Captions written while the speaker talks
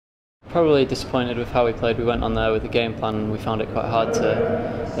Probably disappointed with how we played. We went on there with a game plan and we found it quite hard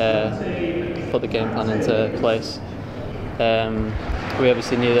to put the game plan into place. We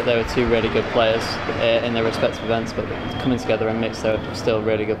obviously knew that there were two really good players in their respective events, but coming together and mixed, they were still a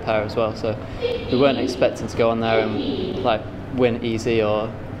really good pair as well. So we weren't expecting to go on there and like win easy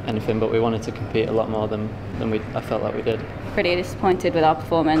or anything, but we wanted to compete a lot more than I felt like we did. Pretty disappointed with our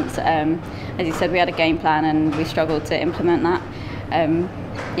performance. As you said, we had a game plan and we struggled to implement that.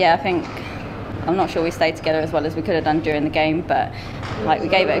 Yeah, I'm not sure we stayed together as well as we could have done during the game, but like we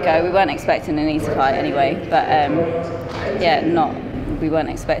gave it a go. We weren't expecting an easy fight anyway, but yeah, we weren't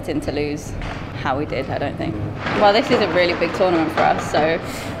expecting to lose how we did, I don't think. Well, this is a really big tournament for us, so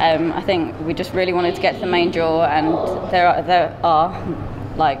I think we just really wanted to get to the main draw, and there are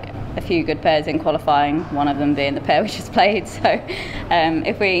like a few good pairs in qualifying, one of them being the pair we just played, so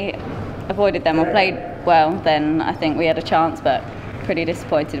if we avoided them or played well, then I think we had a chance, but pretty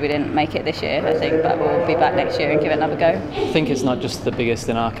disappointed we didn't make it this year, I think, but we'll be back next year and give it another go. I think it's not just the biggest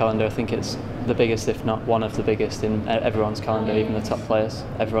in our calendar, I think it's the biggest, if not one of the biggest in everyone's calendar, even the top players.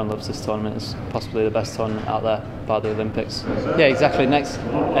 Everyone loves this tournament. It's possibly the best tournament out there, bar the Olympics. Yeah, exactly. Next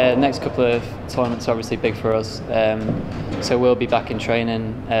couple of tournaments are obviously big for us. So we'll be back in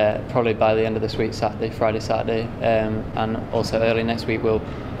training probably by the end of this week, Friday, Saturday, and also early next week we'll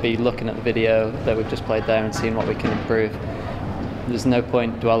be looking at the video that we've just played there and seeing what we can improve. There's no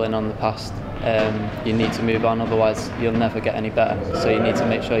point dwelling on the past. You need to move on, otherwise you'll never get any better. So you need to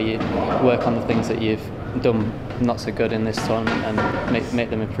make sure you work on the things that you've done not so good in this tournament and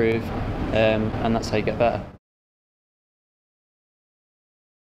make them improve, and that's how you get better.